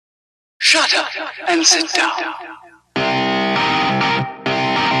Shut up and sit down.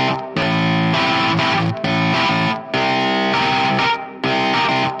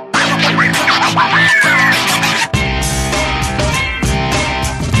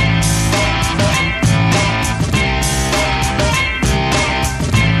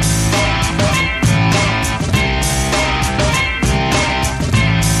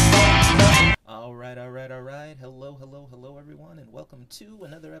 Hello, everyone, and welcome to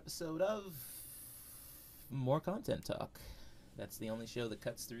another episode of More Content Talk. That's the only show that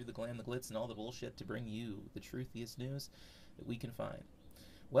cuts through the glam, the glitz, and all the bullshit to bring you the truthiest news that we can find.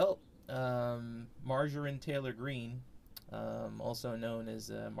 Well, Majorie Taylor Greene, also known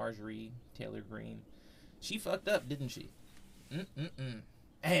as Majorie Taylor Greene, she fucked up, didn't she?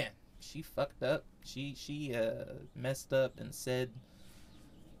 Man, she fucked up. She messed up and said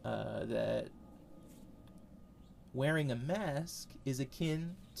that wearing a mask is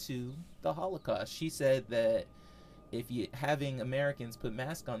akin to the Holocaust. She said that having Americans put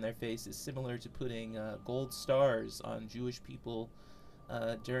masks on their face is similar to putting gold stars on Jewish people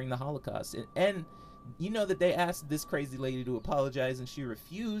during the Holocaust. And you know that they asked this crazy lady to apologize, and she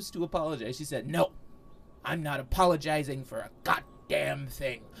refused to apologize. She said, "No, I'm not apologizing for a goddamn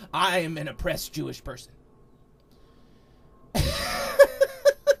thing. I am an oppressed Jewish person."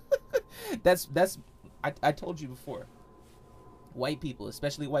 That's I told you before, white people,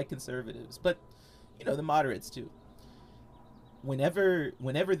 especially white conservatives, but you know, the moderates too, whenever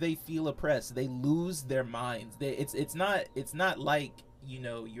they feel oppressed, they lose their minds. It's not like, you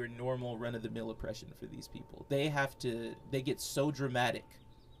know, your normal run-of-the-mill oppression for these people. They get so dramatic,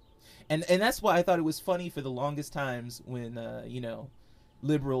 and that's why I thought it was funny for the longest times when you know,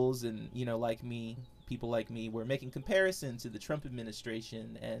 liberals and, you know, like me, people like me, were making comparison to the Trump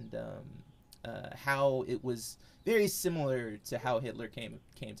administration and how it was very similar to how Hitler came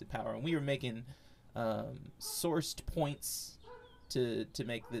to power, and we were making sourced points to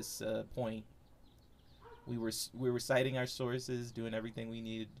make this point. We were citing our sources, doing everything we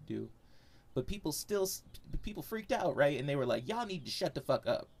needed to do, but people freaked out, right? And they were like, "Y'all need to shut the fuck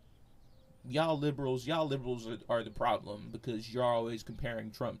up. Y'all liberals are the problem because you're always comparing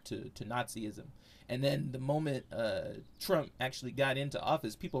Trump to Nazism." And then the moment Trump actually got into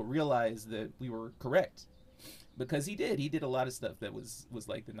office, people realized that we were correct, because he did a lot of stuff that was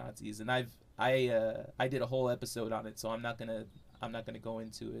like the Nazis. And I did a whole episode on it, so I'm not gonna go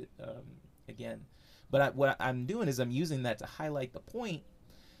into it again. But what I'm doing is I'm using that to highlight the point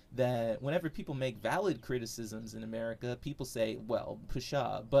that whenever people make valid criticisms in America, people say, "Well,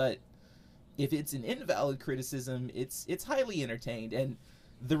 pshaw." But if it's an invalid criticism, it's highly entertained. And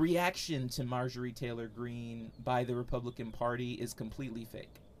the reaction to Majorie Taylor Greene by the Republican Party is completely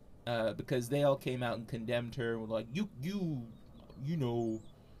fake, because they all came out and condemned her and were like, you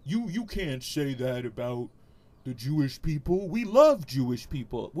can't say that about the Jewish people. We love Jewish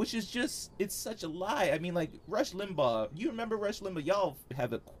people," which is just, it's such a lie. I mean, like, Rush Limbaugh, you remember Rush Limbaugh? Y'all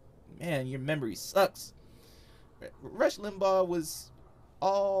man, your memory sucks. Rush Limbaugh was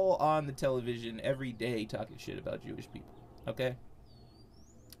all on the television every day talking shit about Jewish people, okay?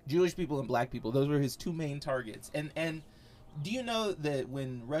 Jewish people and black people, those were his two main targets. And do you know that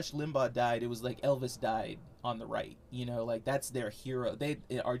when Rush Limbaugh died, it was like Elvis died on the right? You know, like, that's their hero. They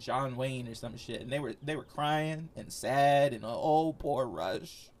are John Wayne or some shit, and they were crying and sad and, oh, poor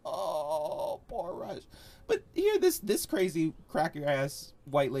Rush, But here, this crazy cracker ass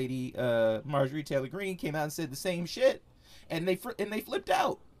white lady, Majorie Taylor Greene, came out and said the same shit, and they flipped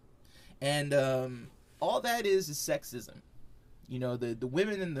out. And all that is sexism. You know, the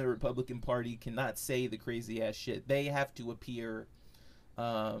women in the Republican Party cannot say the crazy ass shit. They have to appear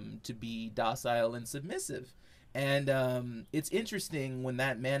to be docile and submissive. And it's interesting when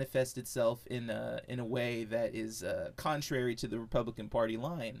that manifests itself in a way that is contrary to the Republican Party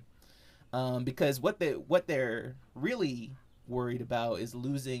line, because what they're really worried about is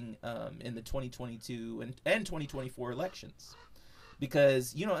losing in the 2022 and 2024 elections.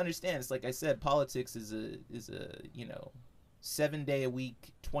 Because you don't understand, it's like I said, politics is a you know, 7-day a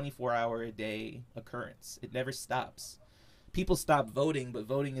week, 24-hour a day occurrence. It never stops. People stop voting, but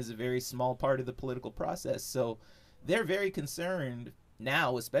voting is a very small part of the political process. So they're very concerned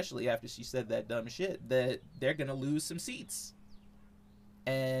now, especially after she said that dumb shit, that they're going to lose some seats.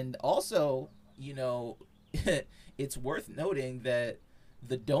 And also, you know, it's worth noting that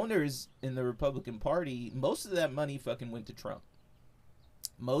the donors in the Republican Party, most of that money fucking went to Trump.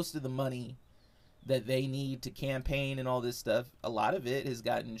 Most of the money that they need to campaign and all this stuff, a lot of it has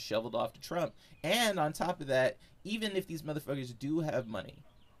gotten shoveled off to Trump. And on top of that, even if these motherfuckers do have money,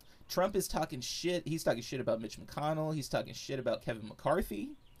 Trump is talking shit. He's talking shit about Mitch McConnell. He's talking shit about Kevin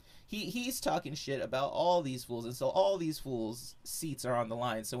McCarthy. he's talking shit about all these fools, and so all these fools' seats are on the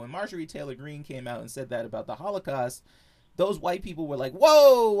line. So when Marjorie Taylor Greene came out and said that about the Holocaust, those white people were like,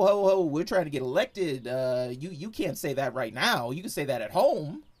 whoa, whoa, whoa, we're trying to get elected. You can't say that right now. You can say that at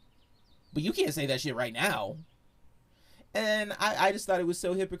home, but you can't say that shit right now. And I just thought it was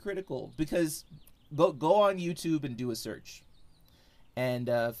so hypocritical, because go on YouTube and do a search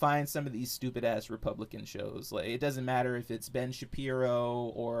and find some of these stupid ass Republican shows. Like, it doesn't matter if it's Ben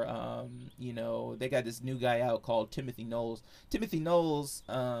Shapiro or they got this new guy out called Timothy Knowles. Timothy Knowles,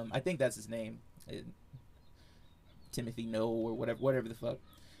 I think that's his name. Timothy No or whatever the fuck,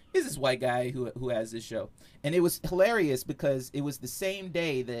 is this white guy who has this show. And it was hilarious because it was the same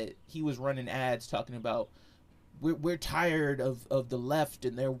day that he was running ads talking about we're tired of the left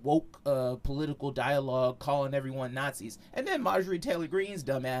and their woke political dialogue calling everyone Nazis. And then Marjorie Taylor Greene's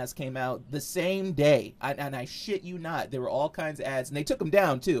dumbass came out the same day. And I shit you not, there were all kinds of ads. And they took them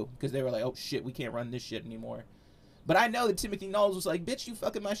down too, because they were like, oh shit, we can't run this shit anymore. But I know that Timothy Knowles was like, bitch, you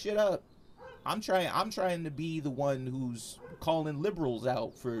fucking my shit up. I'm trying to be the one who's calling liberals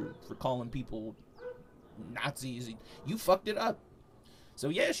out for calling people Nazis. You fucked it up. So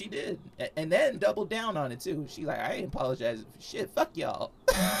yeah, she did, and then doubled down on it too. She's like, I ain't apologizing for shit. Fuck y'all.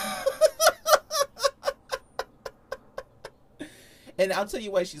 And I'll tell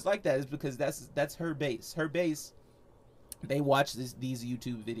you why she's like that is because that's her base. Her base, they watch these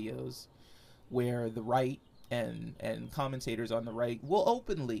YouTube videos where the right and commentators on the right will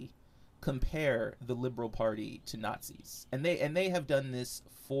openly compare the Liberal Party to Nazis, and they have done this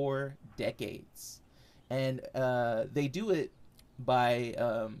for decades, and they do it by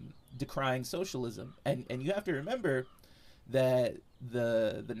decrying socialism. And you have to remember that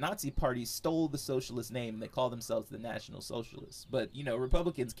the Nazi Party stole the socialist name. They call themselves the National Socialists, but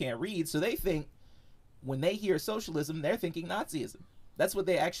Republicans can't read, so they think when they hear socialism, they're thinking Nazism. That's what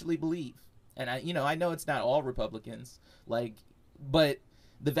they actually believe. And I know it's not all Republicans, but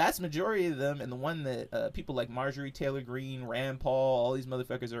the vast majority of them, and the one that people like Marjorie Taylor Greene, Rand Paul, all these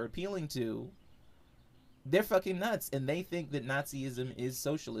motherfuckers are appealing to, they're fucking nuts, and they think that Nazism is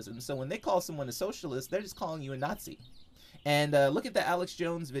socialism. So when they call someone a socialist, they're just calling you a Nazi. And look at the Alex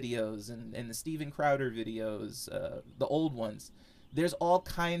Jones videos and the Steven Crowder videos, the old ones. There's all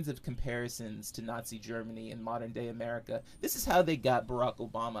kinds of comparisons to Nazi Germany and modern day America. This is how they got Barack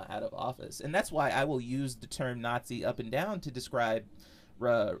Obama out of office. And that's why I will use the term Nazi up and down to describe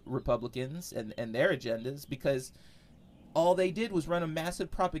Republicans and their agendas, because all they did was run a massive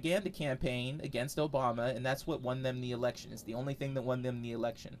propaganda campaign against Obama, and that's what won them the election. It's the only thing that won them the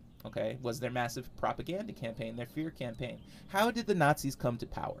election, okay, was their massive propaganda campaign, their fear campaign. How did the Nazis come to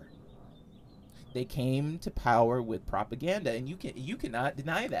power? They came to power with propaganda, and you cannot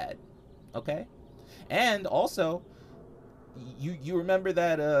deny that, okay? And also, you remember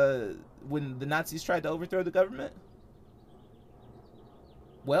that when the Nazis tried to overthrow the government?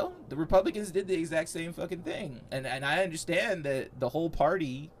 Well, the Republicans did the exact same fucking thing. And I understand that the whole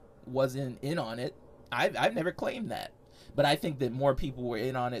party wasn't in on it. I've never claimed that. But I think that more people were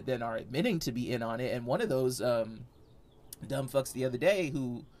in on it than are admitting to be in on it. And one of those dumb fucks the other day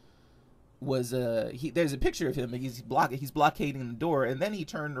who was there's a picture of him. He's blockading the door, and then he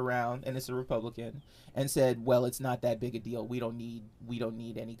turned around, and it's a Republican, and said, well, it's not that big a deal. We don't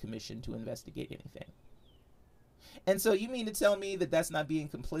need any commission to investigate anything. And so you mean to tell me that that's not being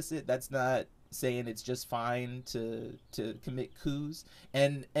complicit? That's not saying it's just fine to commit coups?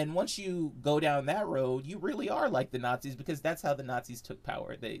 And once you go down that road, you really are like the Nazis, because that's how the Nazis took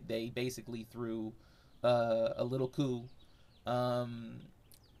power. They basically threw a little coup, and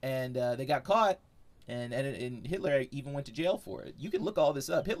they got caught, and Hitler even went to jail for it. You can look all this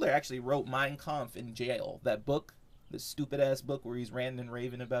up. Hitler actually wrote Mein Kampf in jail, that book. The stupid ass book where he's ranting and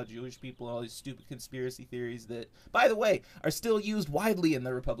raving about Jewish people, all these stupid conspiracy theories that, by the way, are still used widely in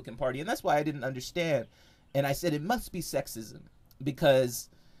the Republican Party. And that's why I didn't understand. And I said it must be sexism, because,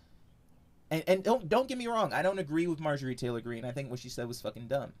 and don't get me wrong, I don't agree with Marjorie Taylor Greene. I think what she said was fucking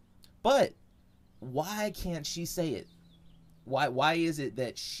dumb. But why can't she say it? Why is it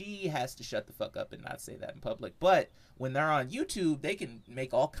that she has to shut the fuck up and not say that in public? But when they're on YouTube, they can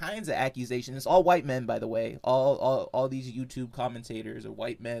make all kinds of accusations. It's all white men, by the way. All these YouTube commentators are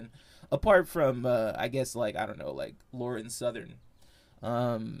white men, apart from I guess, like, I don't know, like Lauren Southern,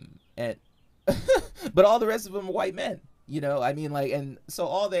 and but all the rest of them are white men. I mean, like, and so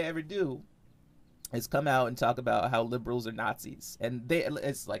all they ever do is come out and talk about how liberals are Nazis, and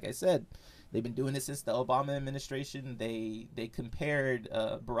it's like I said. They've been doing it since the Obama administration. They compared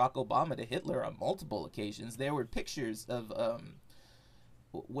Barack Obama to Hitler on multiple occasions. There were pictures of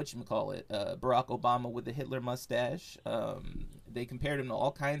whatchamacallit, Barack Obama with the Hitler mustache. They compared him to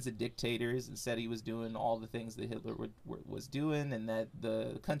all kinds of dictators and said he was doing all the things that Hitler was doing, and that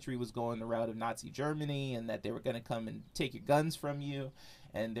the country was going the route of Nazi Germany, and that they were going to come and take your guns from you,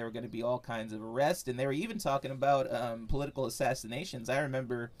 and there were going to be all kinds of arrests, and they were even talking about political assassinations. I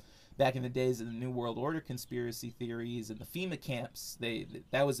remember back in the days of the New World Order conspiracy theories and the FEMA camps,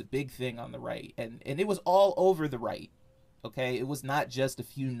 that was a big thing on the right, and it was all over the right. Okay, it was not just a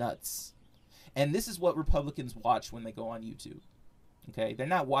few nuts. And this is what Republicans watch when they go on YouTube. Okay, they're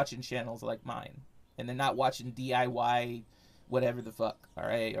not watching channels like mine, and they're not watching DIY whatever the fuck, all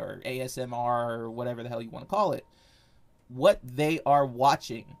right, or ASMR or whatever the hell you want to call it. What they are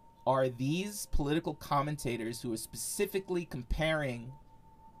watching are these political commentators who are specifically comparing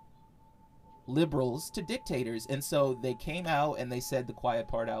liberals to dictators. And so they came out and they said the quiet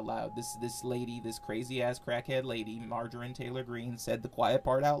part out loud. This lady, this crazy ass crackhead lady, Marjorie Taylor Greene, said the quiet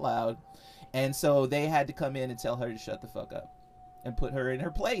part out loud, and so they had to come in and tell her to shut the fuck up and put her in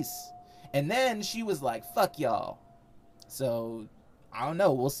her place. And then she was like, fuck y'all. So I don't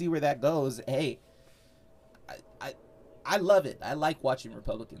know, we'll see where that goes. Hey, I love it. I like watching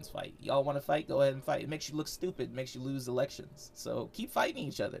Republicans fight. Y'all want to fight? Go ahead and fight. It makes you look stupid. It makes you lose elections. So keep fighting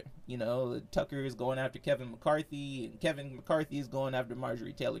each other. You know, Tucker is going after Kevin McCarthy, and Kevin McCarthy is going after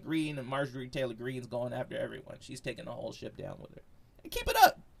Marjorie Taylor Greene, and Marjorie Taylor Greene is going after everyone. She's taking the whole ship down with her. And keep it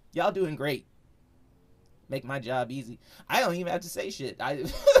up. Y'all doing great. Make my job easy. I don't even have to say shit.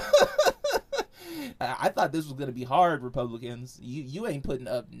 I thought this was going to be hard, Republicans. You ain't putting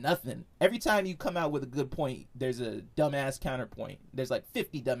up nothing. Every time you come out with a good point, there's a dumbass counterpoint. There's like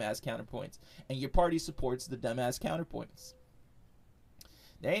 50 dumbass counterpoints. And your party supports the dumbass counterpoints.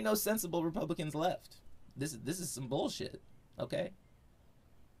 There ain't no sensible Republicans left. This is some bullshit. Okay?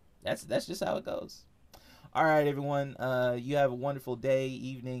 That's just how it goes. All right, everyone. You have a wonderful day,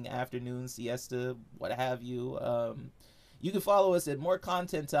 evening, afternoon, siesta, what have you. You can follow us at More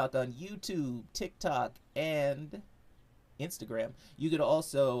Content Talk on YouTube, TikTok, and Instagram. You could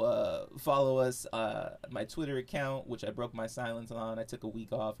also follow us, my Twitter account, which I broke my silence on. I took a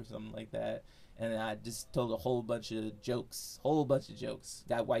week off or something like that. And I just told a whole bunch of jokes.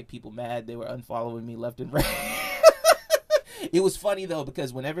 Got white people mad. They were unfollowing me left and right. It was funny, though,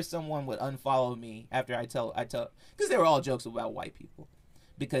 because whenever someone would unfollow me after I tell, because they were all jokes about white people.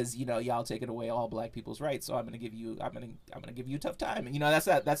 Because, you know, y'all taking away all black people's rights, so I'm gonna give you a tough time. And, you know,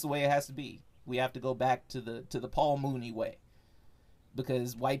 that's the way it has to be. We have to go back to the Paul Mooney way,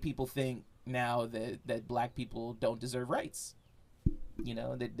 because white people think now that black people don't deserve rights. You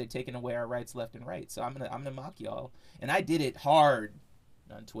know, they're taking away our rights left and right. So I'm gonna mock y'all, and I did it hard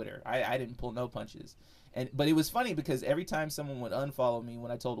on Twitter. I didn't pull no punches. But it was funny because every time someone would unfollow me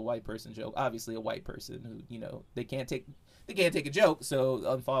when I told a white person joke, obviously a white person who, you know, they can't take a joke, so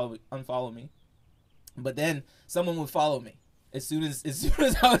unfollow me. But then someone would follow me as soon as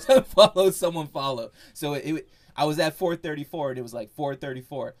I was unfollowed. Someone followed. So I was at 434, and it was like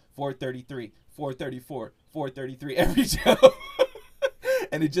 434, 433, 434, 433 every joke,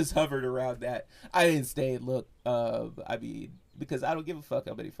 and it just hovered around that. I didn't stay and look. I mean, because I don't give a fuck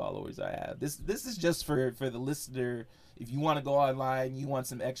how many followers I have. This is just for the listener. If you want to go online, you want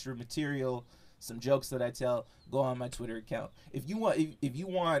some extra material, some jokes that I tell, go on my Twitter account. If you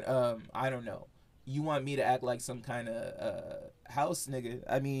want, I don't know, you want me to act like some kind of house nigga,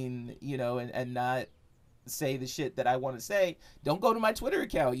 I mean, you know, and not say the shit that I want to say, don't go to my Twitter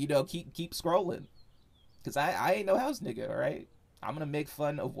account. You know, keep scrolling, because I ain't no house nigga, all right? I'm gonna make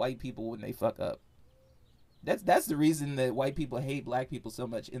fun of white people when they fuck up. That's the reason that white people hate black people so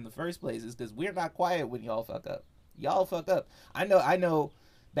much in the first place, is because we're not quiet when y'all fuck up. Y'all fuck up. I know.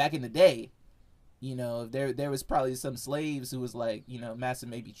 Back in the day, you know, there was probably some slaves who was like, you know, Massa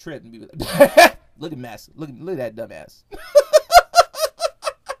maybe tripped and be like, look at Massa, look at that dumbass.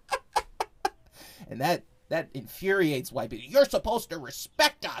 And that infuriates white people. You're supposed to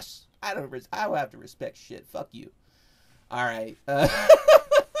respect us. I don't have to respect shit. Fuck you. All right.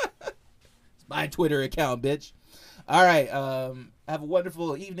 My Twitter account, bitch. All right. Have a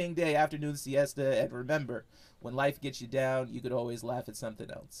wonderful evening, day, afternoon, siesta. And remember, when life gets you down, you could always laugh at something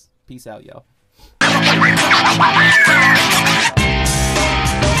else. Peace out, y'all.